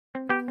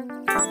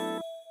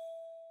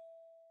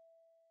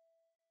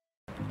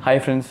Hi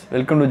friends,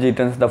 welcome to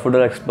Gtrendz, the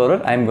Footwear Explorer.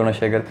 I am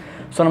Gunasekar.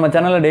 So நம்ம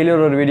சேனல்ல daily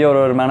ஒரு video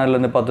ஒரு மேனர்ல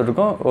இருந்து பார்த்துட்டு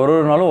இருக்கோம். ஒரு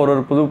நாளும் ஒரு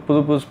புது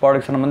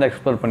ப்ராடக்ட்ஸ் நம்ம வந்து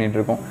எக்ஸ்ப்ளோர் பண்ணிட்டு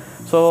இருக்கோம்.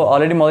 ஸோ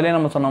ஆல்ரெடி முதல்ல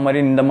நம்ம சொன்ன மாதிரி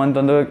இந்த மந்த்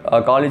வந்து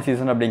காலேஜ்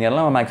சீசன்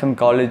அப்படிங்கிறதுலாம் நம்ம மேக்ஸிமம்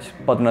காலேஜ்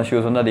பார்த்தினா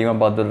ஷூஸ் வந்து அதிகமாக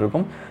பார்த்துட்டு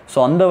இருக்கோம். ஸோ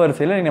அந்த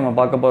வரிசையில் நம்ம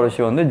பார்க்க போகிற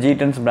ஷூ வந்து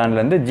Gtrendz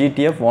பிராண்ட்லேருந்து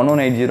GTF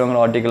 1180ங்கிற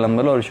ஆர்டிக்கல்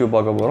நம்பரில் ஒரு ஷூ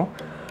பார்க்க போகிறோம்.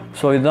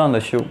 ஸோ இதுதான்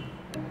அந்த ஷூ.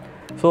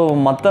 ஸோ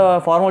மற்ற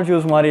ஃபார்மல்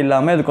ஷூஸ் மாதிரி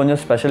இல்லாமல் இது கொஞ்சம்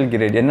ஸ்பெஷல்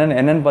கிரேட்.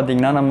 என்னென்னு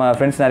பார்த்தீங்கன்னா நம்ம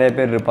ஃப்ரெண்ட்ஸ் நிறைய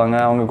பேர் இருப்பாங்க,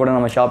 அவங்க கூட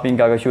நம்ம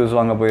ஷாப்பிங்காக ஷூஸ்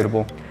வாங்க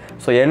போயிருப்போம்.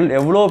 ஸோ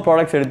எவ்வளோ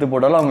ப்ராடக்ட்ஸ் எடுத்து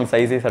போட்டாலும் அவங்களுக்கு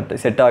சைஸே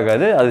செட்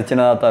ஆகாது, அது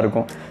சின்னதாக தான்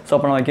இருக்கும். ஸோ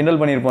அப்போ நம்ம கிண்டல்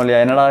பண்ணியிருப்போம் இல்லையா,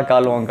 என்னடா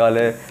கால் உன்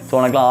கால், ஸோ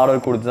உனக்குலாம்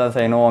ஆர்டர் கொடுத்து தான்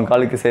செய்யணும், உன்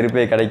காலுக்கு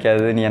செருப்பே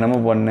கிடைக்காது, நீ என்னமோ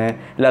பண்ணு,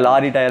 இல்லை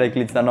லாரி டயரை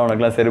கிழிச்சு தானே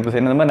உனக்குலாம் செருப்பு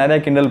செய்யணும், இந்த மாதிரி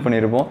நிறையா கிண்டல்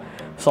பண்ணியிருப்போம்.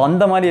 ஸோ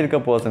அந்த மாதிரி இருக்க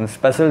பர்சன்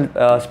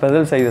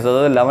ஸ்பெஷல் சைஸஸ்,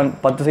 அதாவது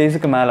 10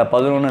 சைஸுக்கு மேலே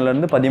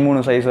 11லேருந்து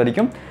 13 சைஸ்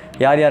வரைக்கும்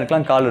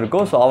யாருக்கெல்லாம் கால் இருக்கோ,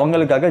 ஸோ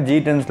அவங்களுக்காக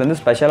Gtrendzலேருந்து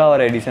ஸ்பெஷலாக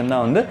வர எடிஷன்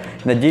தான் வந்து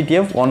இந்த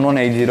GTF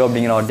 1180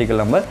 அப்படிங்கிற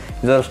ஆர்டிக்கல் நம்பர்.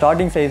 இதோட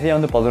ஸ்டார்டிங் சைஸே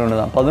வந்து 11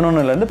 தான்.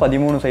 11லேருந்து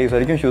 13 சைஸ்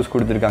வரைக்கும் ஷூஸ்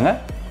கொடுத்துருக்காங்க.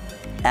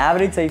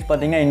 ஆவரேஜ் சைஸ்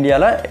பார்த்திங்கன்னா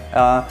இந்தியாவில்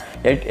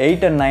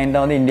 8 and 9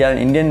 தான் வந்து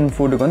இந்தியன்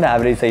ஃபுட்டுக்கு வந்து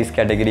ஆவரேஜ் சைஸ்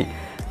கேட்டகரி.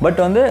 பட்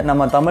வந்து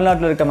நம்ம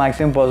தமிழ்நாட்டில் இருக்க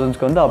மேக்ஸிமம்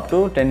பர்சன்ஸ்க்கு வந்து up to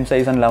 10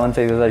 size and 11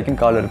 sizes வரைக்கும்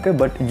கால் இருக்குது.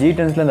 பட்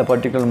Gtrendzல இந்த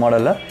பர்டிகுலர்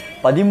மாடலில்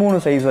 13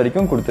 சைஸ்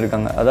வரைக்கும்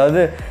கொடுத்துருக்காங்க.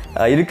 அதாவது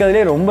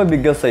இருக்கிறதுலே ரொம்ப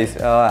பிக்கஸ்ட் சைஸ்,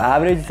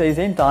 ஆவரேஜ்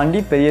சைஸையும்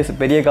தாண்டி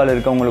பெரிய கால்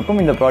இருக்கவங்களுக்கும்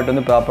இந்த ப்ராடக்ட்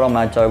வந்து ப்ராப்பராக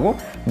மேட்ச் ஆகும்.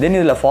 தென்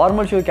இதில்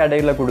ஃபார்மல் ஷூ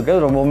கேட்டகரியில்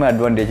கொடுக்குறது ரொம்பவுமே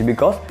அட்வான்டேஜ்.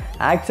 பிகாஸ்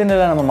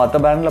ஆக்ஷனில் நம்ம மற்ற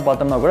பிராண்டில்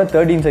பார்த்தோம்னா கூட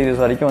 13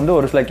 சைஸஸ் வரைக்கும் வந்து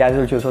ஒரு சில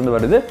கேஷுவல் ஷூஸ் வந்து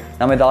வருது.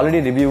 நம்ம இதை ஆல்ரெடி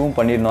ரிவ்யூவும்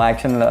பண்ணியிருந்தோம்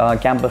ஆக்ஷனில்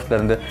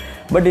கேம்பஸ்லேருந்து.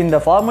 பட் இந்த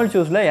ஃபார்மல்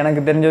ஷூஸில்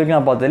எனக்கு தெரிஞ்ச வரைக்கும்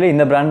நான் பார்த்ததில்ல,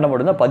 இந்த பிராண்டில்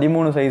மட்டும்தான்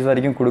 13 சைஸ்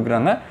வரைக்கும்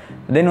கொடுக்குறாங்க.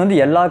 தென் வந்து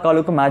எல்லா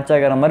காலுக்கும் மேட்ச்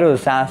ஆகிற மாதிரி ஒரு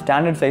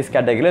ஸ்டாண்டர்ட் சைஸ்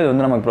கேட்டகரியில் இது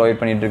வந்து நமக்கு ப்ரொவைட்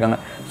பண்ணிட்டு இருக்காங்க.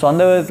 ஸோ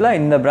அந்த விதத்தில்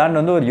இந்த பிராண்ட்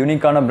வந்து ஒரு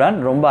யூனிக்கான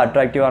பிராண்ட், ரொம்ப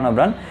அட்ராக்டிவான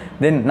பிராண்ட்.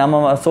 தென்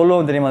நம்ம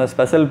சொல்லுவோம் தெரியுமா, அந்த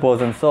ஸ்பெஷல்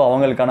பர்சன்ஸ், ஸோ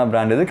அவங்களுக்கான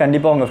பிராண்ட் இது.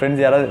 கண்டிப்பாக உங்கள்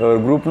ஃப்ரெண்ட்ஸ் யாராவது ஒரு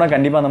குரூப்னா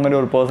கண்டிப்பாக அந்த மாதிரி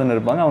ஒரு பர்சன்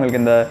இருப்பாங்க,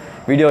 அவங்களுக்கு இந்த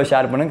வீடியோவை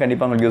ஷேர் பண்ணுங்க,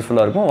 கண்டிப்பாக உங்களுக்கு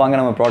யூஸ்ஃபுல்லாக இருக்கும். வாங்க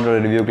நம்ம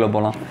ப்ராடக்ட் ரிவ்யூக்குள்ளே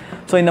போகலாம்.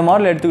 ஸோ இந்த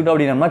மாடல் எடுத்துக்கிட்டோம்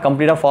அப்படின்னா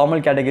கம்ப்ளீட்டாக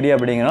ஃபார்மல் கேட்டகரி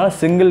அப்படிங்கிறனால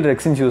சிங்கிள்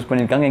ரெக்ஸின்ஸ் யூஸ்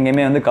பண்ணியிருக்காங்க.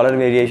 எங்கேயுமே வந்து கலர்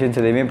வேரியேஷன்ஸ்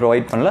எதுவுமே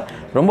ப்ரொவைட் பண்ணல.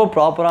 ரொம்ப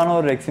ப்ராப்பரான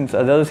ஒரு ரெக்ஸின்ஸ்,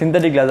 அதாவது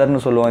சிந்தட்டிக்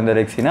லெதர்னு சொல்லுவோம் இந்த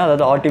ரெக்ஸினை,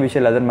 அதாவது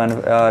ஆர்டிஃபிஷியல்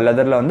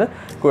லெதரில் வந்து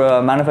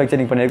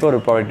மேனுஃபேக்சரிங் பண்ணியிருக்க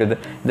ஒரு ப்ராடக்ட் இது.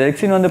 இந்த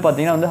ரெக்ஸின் வந்து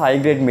பார்த்திங்கன்னா வந்து ஹை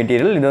கிரேட்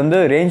மெட்டீரியல். இது வந்து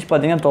ரேஞ்ச்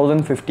பார்த்திங்கன்னா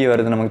 1050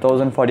 வருது, நமக்கு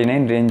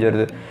 1049 ரேஞ்ச்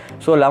வருது.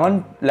 ஸோ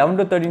 11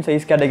 to 13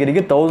 சைஸ்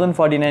கேட்டகரிக்கு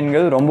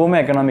 1049ங்கிறது ரொம்பவுமே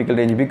economical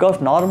range. Because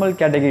normal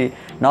category,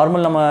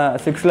 நம்ம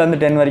 6லேருந்து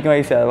 10 வரைக்கும்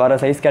வர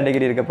சைஸ்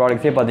கேட்டகரி இருக்க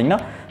ப்ராடக்ட்ஸே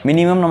பார்த்திங்கன்னா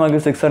மினிமம் நமக்கு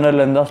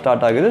 600லேருந்து தான்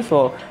ஸ்டார்ட் ஆகுது. ஸோ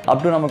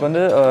அப் டு நமக்கு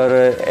வந்து ஒரு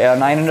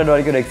 900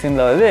 வரைக்கும்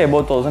ரெக்ஸினில் வருது,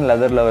 above 1000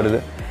 லெதரில்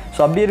வருது. ஸோ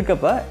அப்படி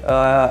இருக்கப்போ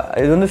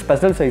இது வந்து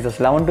ஸ்பெஷல் சைஸஸ்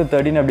 11 to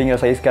 13 அப்படிங்கிற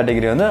சைஸ்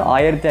கேட்டகரி வந்து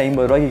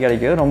 1050 ரூபாய்க்கு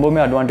கிடைக்கிறது ரொம்பவுமே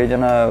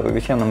அட்வான்டேஜான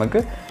விஷயம் நமக்கு.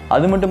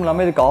 அது மட்டும்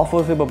இல்லாமல் இதுக்கு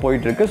ஆஃபர்ஸ் இப்போ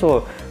போயிட்டுருக்கு. ஸோ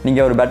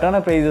நீங்கள் ஒரு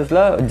பெட்டரான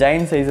ப்ரைஸஸில்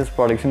ஜெயின்ட் சைஸஸ்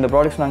ப்ராடக்ட்ஸ், இந்த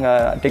ப்ராடக்ட்ஸ்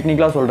நாங்கள்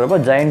டெக்னிக்கலாக சொல்கிறப்ப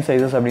ஜெயின்ட்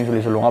சைஸஸ்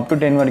அப்படின்னு சொல்லுவோம். அப் டு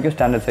 10 வரைக்கும்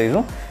ஸ்டாண்டர்ட்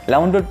சைஸும்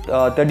 11 to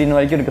 13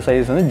 வரைக்கும் இருக்க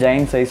சைஸ் வந்து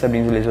ஜெயின்ட் சைஸ்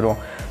அப்படின்னு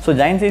சொல்லுவோம். ஸோ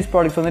ஜெயின்ட் சைஸ்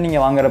ப்ராடக்ட்ஸ் வந்து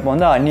நீங்கள் வாங்குறப்போ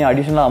வந்து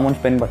அடிஷனலாக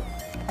அமௌண்ட்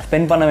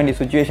ஸ்பெண்ட் பண்ண வேண்டிய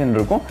சுச்சுவேஷன்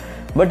இருக்கும்.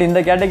 பட் இந்த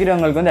கேட்டகரி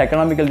உங்களுக்கு வந்து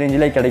எக்கனாமிக்கல்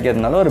ரேஞ்சில்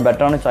கிடைக்கிறதுனால ஒரு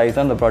பெட்டரான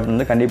சாய்ஸாக அந்த ப்ராடக்ட்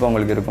வந்து கண்டிப்பாக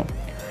உங்களுக்கு இருக்கும்.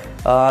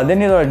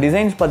 தென் இதோட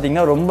டிசைன்ஸ்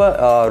பார்த்திங்கன்னா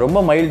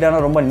ரொம்ப மைல்டான,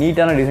 ரொம்ப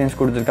நீட்டான டிசைன்ஸ்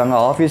கொடுத்துருக்காங்க.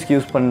 ஆஃபீஸ்க்கு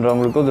யூஸ்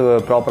பண்ணுறவங்களுக்கும் இது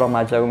ப்ராப்பராக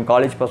மேட்ச் ஆகும்,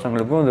 காலேஜ்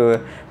பசங்களுக்கும் இது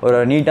ஒரு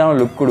நீட்டான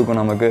லுக்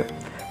கொடுக்கும் நமக்கு.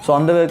 ஸோ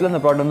அந்த விதத்தில்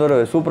இந்த ப்ராடக்ட் வந்து ஒரு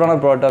சூப்பரான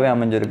ப்ராடக்டாகவே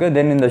அமைஞ்சிருக்கு.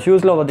 தென் இந்த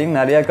ஷூஸில்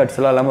பார்த்திங்கன்னா நிறையா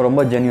கட்ஸ்லாம் இல்லாமல்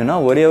ரொம்ப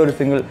ஜென்யூனாக ஒரே ஒரு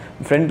சிங்கிள்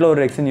ஃப்ரண்ட்டில் ஒரு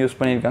ரெக்ஸின் யூஸ்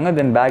பண்ணியிருக்காங்க.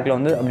 தென் பேக்கில்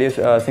வந்து அப்படியே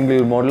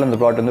சிங்கிள் மோடில் இந்த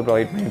ப்ராடக்ட் வந்து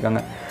ப்ரொவைட்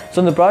பண்ணியிருக்காங்க. ஸோ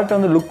இந்த ப்ராடக்ட்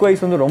வந்து லுக்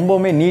வைஸ் வந்து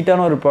ரொம்பவுமே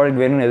நீட்டான ஒரு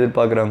ப்ராடக்ட் வேணும்னு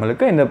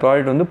எதிர்பார்க்குறவங்களுக்கு இந்த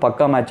ப்ராடக்ட் வந்து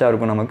பக்கா மேட்சாக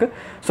இருக்கும் நமக்கு.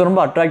 ஸோ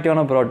ரொம்ப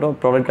அட்ராக்டிவான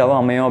ப்ராடக்டாகவும்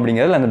அமையும்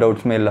அப்படிங்கிறதுல எந்த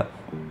டவுட்ஸுமே இல்லை.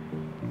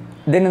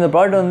 தென் இந்த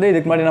ப்ராடக்ட் வந்து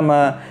இதுக்கு முன்னாடி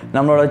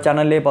நம்மளோட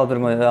சேனல்லே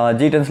பார்த்துருக்கோம்.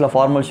 Gtrendzல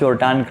ஃபார்மல் ஷூ ஒரு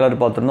டேன் கலர்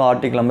பார்த்துருந்தோம்,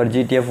 ஆர்டிக்கல் நம்பர்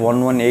GTF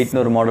 1180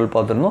 ஒரு மாடல்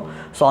பார்த்துருந்தோம்.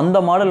 ஸோ அந்த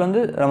மாடல்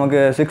வந்து நமக்கு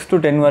 6 to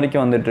 10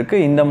 வரைக்கும் வந்துட்டுருக்கு.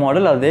 இந்த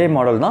மாடல் அதே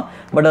மாடல் தான்,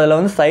 பட் அதில்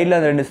வந்து சைடில்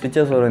 2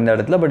 ஸ்டிச்சஸ் வரும் இந்த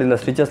இடத்துல. பட் இதில்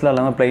ஸ்டிச்சஸ்லாம்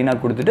எல்லாமே ப்ளைனாக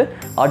கொடுத்துட்டு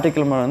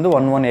ஆர்டிக்கல் நம்பர் வந்து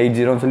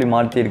 1180 சொல்லி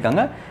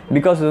மாற்றிருக்காங்க.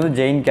 பிகாஸ் இது வந்து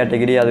ஜெயின்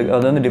கேட்டகரி,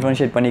 அது வந்து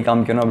டிஃப்ரென்ஷியேட் பண்ணி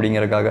காமிக்கணும்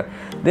அப்படிங்கிறக்காக.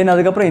 தென்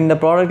அதுக்கப்புறம் இந்த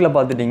ப்ராடக்ட்டில்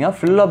பார்த்துட்டிங்கன்னா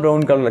ஃபுல்லாக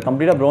ப்ரௌன் கலரில்,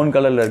 கம்ப்ளீட்டாக ப்ரௌன்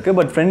கலரில் இருக்குது.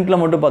 பட் ஃப்ரண்ட்டில்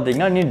மட்டும்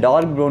பார்த்திங்கன்னா நீ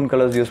டார்க் ப்ரௌன்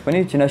கலர்ஸ் யூஸ்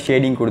பண்ணி சின்ன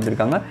ஷேடிங்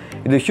கொடுத்துருக்காங்க.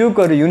 இது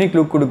ஷூக்கு ஒரு யூனிக்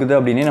லுக் கொடுக்குது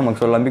அப்படின்னு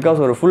நமக்கு சொல்லலாம். பிகாஸ்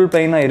ஒரு ஃபுல்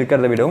பிளைனாக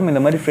இருக்கிறத விடவும்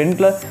இந்த மாதிரி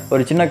ஃப்ரண்ட்டில்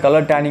ஒரு சின்ன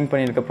கலர் டேனிங்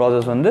பண்ணியிருக்க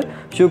ப்ராசஸ் வந்து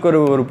ஷூக்கு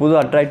ஒரு புது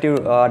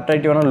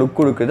அட்ராக்டிவான லுக்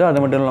கொடுக்குது.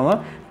 அது மட்டும் இல்லாமல்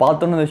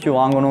பார்த்தோன்னு இந்த ஷூ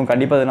வாங்கணும்,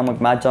 கண்டிப்பாக அது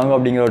நமக்கு மேட்ச் ஆகும்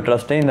அப்படிங்கிற ஒரு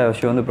ட்ரஸ்ட்டை இந்த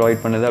ஷூ வந்து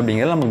ப்ரொவைட் பண்ணுது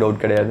அப்படிங்கிறது நமக்கு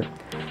டவுட் கிடையாது.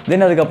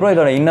 தென் அதுக்கப்புறம்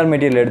இதோட இன்னர்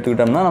மெட்டீரியல்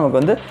எடுத்துக்கிட்டோம்னா நமக்கு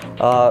வந்து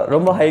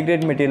ரொம்ப ஹை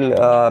கிரேட்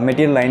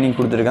மெட்டீரியல் லைனிங்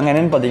கொடுத்துருக்காங்க.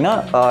 என்னென்னு பார்த்தீங்கன்னா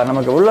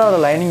நமக்கு உள்ள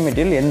லைனிங்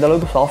மெட்டீரியல் எந்த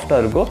அளவுக்கு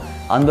சாஃப்ட்டாக இருக்கோ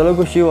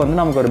அந்தளவுக்கு ஷூ வந்து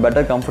நமக்கு ஒரு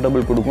பெட்டர்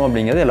கம்ஃபர்டபுள் கொடுக்கும்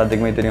அப்படிங்கிறது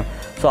எல்லாத்துக்குமே தெரியும்.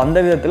 ஸோ அந்த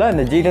விதத்தில்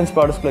இந்த Gtrendz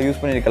ப்ராடக்ட்ஸில்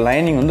யூஸ் பண்ணியிருக்க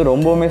லைனிங் வந்து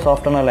ரொம்பவுமே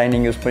சாஃப்டான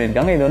லைனிங் யூஸ்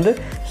பண்ணியிருக்காங்க. இது வந்து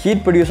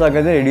ஹீட் ப்ரொடியூஸ்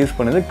ஆகிறதே ரெடியூஸ்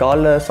பண்ணுது,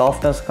 காலில்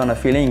சாஃப்ட்னஸ்க்கான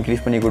ஃபீலிங்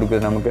இன்க்ரீஸ் பண்ணி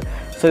கொடுக்குது நமக்கு.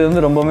 ஸோ இது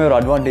வந்து ரொம்பவுமே ஒரு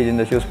அட்வான்டேஜ்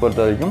இந்த ஷூஸ்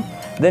பொறுத்த வரைக்கும்.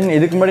 தென்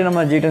இதுக்கு முன்னாடி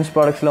நம்ம Gtrendz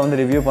ப்ராடக்ட்ஸில் வந்து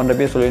ரிவ்யூ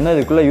பண்ணுறப்பே சொல்லியிருந்தோம்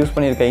இதுக்குள்ளே யூஸ்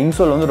பண்ணியிருக்க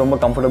இன்சோல் வந்து ரொம்ப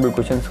கம்ஃபர்டபுள்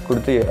குஷன்ஸ்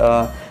கொடுத்து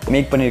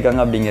மேக்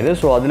பண்ணியிருக்காங்க அப்படிங்கிறது.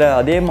 ஸோ அதில்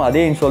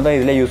அதே இன்சோல் தான்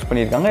இதில் யூஸ்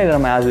பண்ணியிருக்காங்க. இது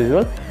நம்ம ஆஸ்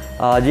யூஸ்வல்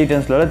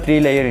Gtrendzல 3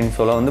 லேயர்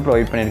இன்சோலை வந்து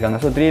ப்ரொவைட் பண்ணியிருக்காங்க.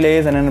 ஸோ 3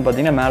 லேயர்ஸ் என்னென்னு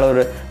பார்த்தீங்கன்னா மேலே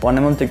ஒரு 1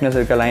 mm திக்னஸ்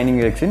இருக்க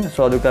லைனிங் ரெக்ஸின். ஸோ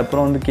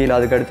அதுக்கப்புறம் வந்து கீழே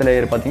அதுக்கு அடுத்த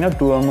லேயர் பார்த்தீங்கன்னா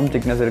 2 mm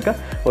திக்னஸ் இருக்க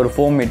ஒரு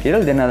ஃபோம்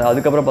மெட்டீரியல். தென்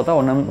அதுக்கப்புறம் பார்த்தா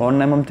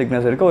 1 mm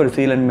திக்னஸ் இருக்க ஒரு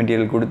சீலண்ட்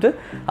மெட்டீரியல் கொடுத்து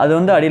அது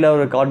வந்து அடியில்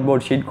ஒரு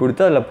கார்ட்போர்ட் ஷீட்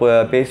கொடுத்து அதில்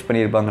பேஸ்ட்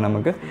பண்ணியிருப்பாங்க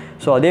நமக்கு.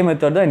 ஸோ அதே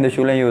மெத்தட் தான் இந்த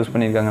ஷூலையும் யூஸ்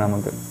பண்ணியிருக்காங்க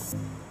நமக்கு.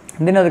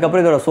 தென்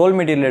அதுக்கப்புறம் இதோட சோல்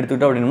மெட்டீரியல்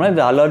எடுத்துக்கிட்டோம் அப்படின்னா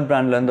இது அலர்ட்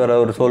பிராண்ட்லேருந்து வர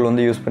ஒரு சோல்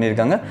வந்து யூஸ்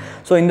பண்ணியிருக்காங்க.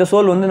 ஸோ இந்த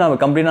சோல் வந்து நம்ம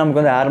கம்ப்ளீட்டாக நமக்கு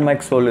வந்து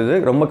ஏர்மேக்ஸ் சோல், இது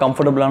ரொம்ப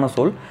கம்ஃபர்டபுளான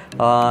சோல்.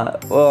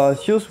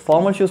 ஷூஸ்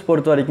ஃபார்மல் ஷூஸ்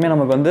பொறுத்த வரைக்குமே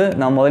நமக்கு வந்து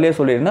நான் முதலே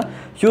சொல்லியிருந்தேன்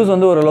ஷூஸ்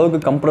வந்து ஓரளவுக்கு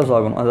கம்ப்ரஸ்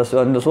ஆகும்.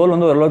 அந்த சோல்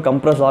வந்து ஓரளவுக்கு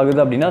கம்ப்ரஸ்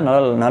ஆகுது அப்படின்னா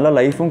நல்ல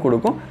லைஃபும்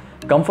கொடுக்கும்,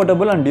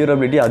 கம்ஃபர்டபுள் அண்ட்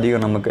டியூரபிலிட்டி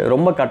அதிகம். நமக்கு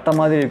ரொம்ப கட்ட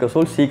மாதிரி இருக்க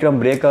சோல்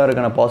சீக்கிரம் பிரேக்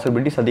ஆகிறதுக்கான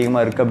பாசிபிலிட்டிஸ்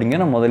அதிகமாக இருக்குது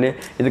அப்படிங்கிற நான் முதலே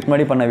இதுக்கு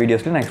முன்னாடி பண்ண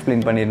வீடியோஸில் நான்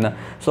எக்ஸ்பிளைன் பண்ணியிருந்தேன்.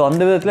 ஸோ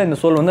அந்த விதத்தில் இந்த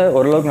சோல் வந்து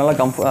ஓரளவுக்கு நல்லா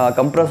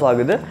கம்ப்ரஸ்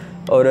ஆகுது.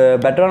 ஒரு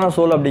பெட்டரான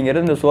சோல்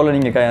அப்படிங்கிறது இந்த சோலை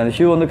நீங்கள் அந்த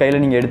ஷூ வந்து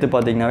கையில் நீங்கள் எடுத்து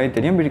பார்த்தீங்கன்னாவே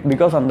தெரியும்.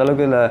 பிகாஸ்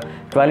அந்தளவுக்கு இதில்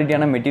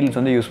குவாலிட்டியான மெட்டீரியல்ஸ்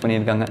வந்து யூஸ்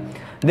பண்ணியிருக்காங்க.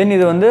 தென்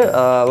இது வந்து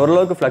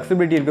ஓரளவுக்கு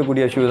ஃப்ளெக்சிபிலிட்டி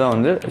இருக்கக்கூடிய ஷூ தான்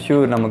வந்து ஷூ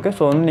நமக்கு.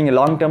 ஸோ வந்து நீங்கள்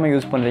லாங் டேர்மாக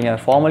யூஸ் பண்ணுறீங்க.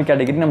 ஃபார்மல்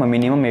கேட்டகரி நம்ம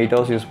மினிமம் 8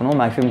 hours யூஸ் பண்ணுவோம்,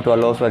 மேக்ஸிமம்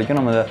 12 hours வரைக்கும்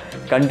நம்ம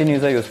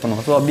கண்டினியூஸாக யூஸ்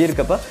பண்ணுவோம். ஸோ அப்படி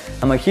இருக்கப்போ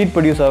நம்ம ஹீட்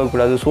ப்ரொடியூஸ்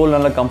ஆகக்கூடாது, சோல்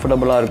நல்லா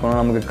கம்ஃபர்டபுளாக இருக்கணும்.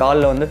 நமக்கு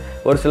காலில் வந்து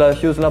ஒரு சில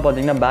ஷூஸ்லாம்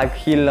பார்த்தீங்கன்னா பேக்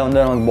ஹீலில்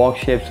வந்து நமக்கு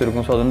பாக்ஸ் ஷேப்ஸ்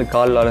இருக்கும். ஸோ அது வந்து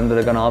காலில்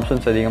அளந்துருக்கான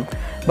ஆப்ஷன்ஸ் அதிகம்.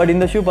 பட்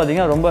இந்த ஷூ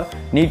பார்த்தீங்கன்னா ரொம்ப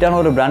நீட்டான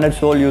ஒரு பிராண்டட்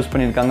சோல் யூஸ்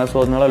பண்ணியிருக்காங்க. ஸோ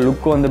அதனால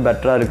லுக் வந்து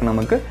பெட்டராக இருக்குது.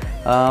 நமக்கு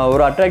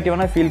ஒரு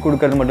அட்ராக்டிவான ஃபீல்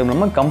கொடுக்கறது மட்டும்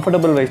இல்லாமல்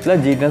கம்ஃபர்டபுள் வைஸில்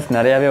Gtrendz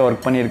நிறையாவே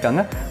ஒர்க்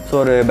பண்ணியிருக்காங்க. ஸோ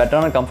ஒரு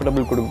பெட்டரான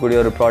கம்ஃபர்டபுள் கொடுக்கக்கூடிய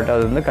ஒரு ப்ராடக்ட்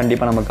அது வந்து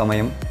கண்டிப்பாக நமக்கு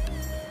அமையும்.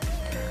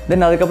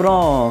 தென்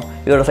அதுக்கப்புறம்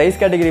இதோட சைஸ்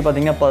கேட்டகரி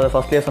பார்த்தீங்கன்னா இப்போ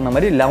ஃபஸ்ட்லேயே சொன்ன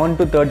மாதிரி 11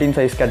 to 13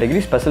 size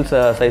category special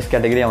size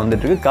கேட்டகரியாக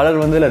வந்துட்டுருக்கு. கலர்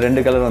வந்து இல்லை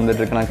 2 கலர்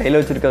வந்துட்டுருக்கு. நான் கையில்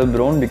வச்சிருக்கிறது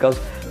ப்ரௌன், பிகாஸ்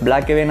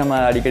பிளாக்கவே நம்ம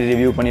அடிக்கடி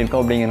ரிவ்யூ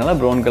பண்ணியிருக்கோம் அப்படிங்கிறனால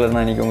ப்ரௌன் கலர்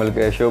நான் இன்றைக்கி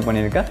உங்களுக்கு ஷோ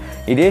பண்ணியிருக்கேன்.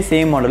 இதே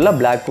சேம் மாடலில்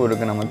பிளாக்கும்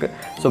இருக்குது நமக்கு.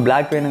 ஸோ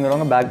பிளாக்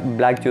வேணுங்கிறவங்க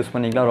பிளாக் சூஸ்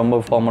பண்ணிக்கலாம்,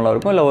 ரொம்ப ஃபார்மலாக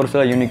இருக்கும். இல்லை ஒரு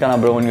சில யூனிக்காக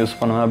நான் ப்ரௌன் யூஸ்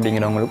பண்ணுவேன்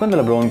அப்படிங்கிறவங்களுக்கும்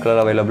இதில் ப்ரௌன்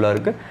கலர் அவைலபிளாக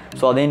இருக்குது.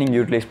 ஸோ அதையும் நீங்கள்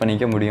யூட்டிலைஸ்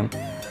பண்ணிக்க முடியும்.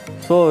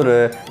 ஸோ ஒரு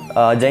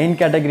ஜெயின்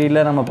கேட்டகரியில்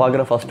நம்ம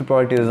பார்க்குற ஃபஸ்ட்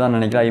ப்ராடக்ட் இதுதான்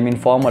நினைக்கிறேன். ஐ மீன்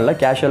ஃபார்மலில்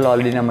கேஷுவல்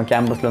ஆல்ரெடி நம்ம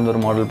கேம்பஸ்லேருந்து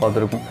ஒரு மாடல்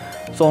பார்த்துருக்கோம்.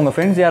 ஸோ உங்கள்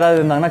ஃப்ரெண்ட்ஸ் யாராவது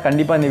இருந்தாங்கன்னா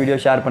கண்டிப்பாக இந்த வீடியோ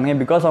ஷேர் பண்ணுங்கள்.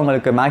 பிகாஸ்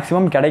அவங்களுக்கு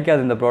மேக்ஸிமம்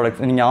கிடைக்காது இந்த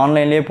ப்ராடக்ட்ஸ். நீங்கள்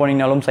ஆன்லைன்லேயே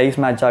போனீங்கனாலும் சைஸ்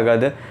மேட்ச்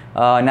ஆகாது.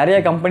 நிறைய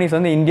கம்பெனிஸ்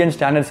வந்து இந்தியன்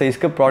ஸ்டாண்டர்ட்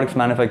சைஸ்க்கு ப்ராடக்ட்ஸ்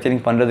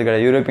மேனுஃபேக்சரிங் பண்ணுறது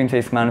கிடையாது, யூரோப்பியன்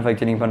சைஸ்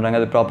மேனுஃபேக்சரிங் பண்ணுறாங்க.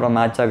 அது ப்ராப்பராக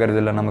மேட்ச் ஆகிறது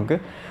இல்லை நமக்கு.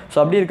 ஸோ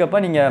அப்படி இருக்கப்போ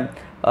நீங்கள்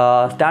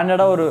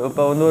ஸ்டாண்டர்டாக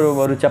இப்போ வந்து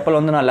ஒரு செப்பல்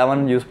வந்து நான்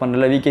 11 யூஸ்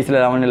பண்ணுறேன், விகேசியில்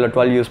 11 இல்லை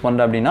 12 யூஸ்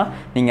பண்ணுறேன் அப்படின்னா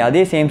நீங்கள்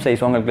அதே சேம்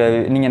சைஸ் உங்களுக்கு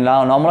நீங்கள்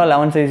நார்மலாக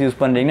 11 சைஸ் யூஸ்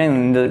பண்ணுறீங்கன்னா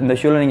இந்த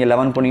ஷூவில் நீங்கள்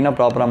 11 போனீங்கன்னா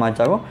ப்ராப்பராக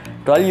மேட்ச் ஆகும்.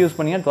 12 யூஸ்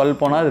பண்ணிங்கன்னா 12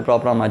 போனால் அது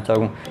ப்ராப்பராக மேட்ச்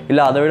ஆகும்.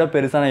 இல்லை அதை விட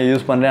பெருசாக நான்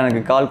யூஸ் பண்ணுறேன்,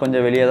 எனக்கு கால்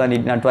கொஞ்சம் வெளியே தான்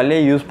நான்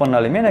 12 யூஸ்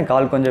பண்ணாலுமே எனக்கு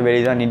கால் கொஞ்சம்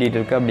வெளியே தான் நீட்டிகிட்டு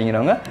இருக்குது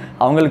அப்படிங்கிறவங்க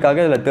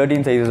அவங்களுக்காக இதில்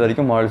 13 சைஸஸ்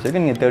வரைக்கும் மாடல்ஸ்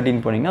இருக்குது. நீங்கள்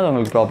 13 போனீங்கன்னா அது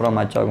உங்களுக்கு ப்ராப்பராக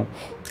மேட்ச் ஆகும்.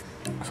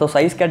 ஸோ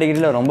சைஸ்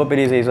கேட்டகரியில் ரொம்ப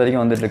பெரிய சைஸ்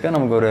வரைக்கும் வந்துட்டுருக்கு.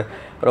 நமக்கு ஒரு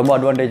ரொம்ப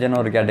அட்வான்டேஜான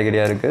ஒரு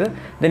கேட்டகரியாக இருக்குது.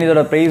 தென்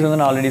இதோட ப்ரைஸ் வந்து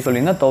நான் ஆல்ரெடி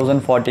சொல்லியிருந்தேன்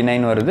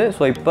 1049 வருது.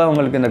 ஸோ இப்போ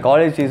உங்களுக்கு இந்த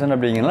காலேஜ் சீசன்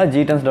அப்படிங்கிறனால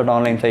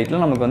Gtrendz.online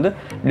சைட்டில் நமக்கு வந்து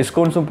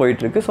டிஸ்கவுண்ட்ஸும்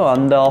போயிட்டுருக்கு. ஸோ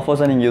அந்த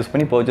ஆஃபர்ஸை நீங்கள் யூஸ்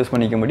பண்ணி பர்ச்சேஸ்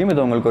பண்ணிக்க முடியும்.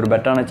 இது உங்களுக்கு ஒரு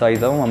பெட்டரான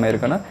சாய்ஸாகவும்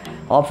அமையிருக்கான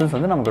ஆப்ஷன்ஸ்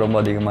வந்து நமக்கு ரொம்ப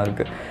அதிகமாக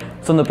இருக்குது.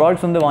 ஸோ இந்த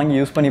ப்ராடக்ட்ஸ் வந்து வாங்கி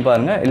யூஸ் பண்ணி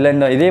பாருங்கள்.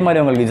 இல்லை இதே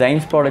மாதிரி உங்களுக்கு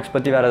Gtrendz ப்ராடக்ட்ஸ்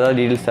பற்றி வேறு ஏதாவது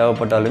டீட்டெயில்ஸ்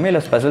தேவைப்பட்டாலுமே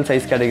இல்லை ஸ்பெஷல்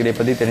சைஸ் கேட்டகரியை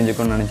பற்றி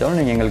தெரிஞ்சுக்கணும்னு நினச்சாலும்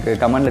நீங்கள் எங்களுக்கு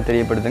கமெண்ட்டில்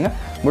தெரியப்படுத்துங்க.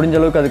 முடிஞ்ச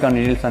அளவுக்கு அதுக்கான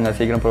டீட்டெயில்ஸ் நாங்கள்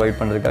சீக்கிரம் ப்ரொவைட்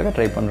பண்ணுறதுக்காக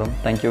ட்ரை பண்ணுறோம்.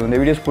 தேங்க்யூ. இந்த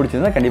வீடியோஸ்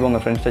பிடிச்சிருந்தா கண்டிப்பாக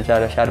உங்கள்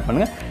ஃப்ரெண்ட்ஸ்கிட்ட ஷேர்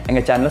பண்ணுங்கள்.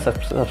 எங்கள் சேனலை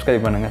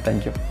சப்ஸ்கிரைப் பண்ணுங்கள்.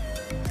 தேங்க்யூ.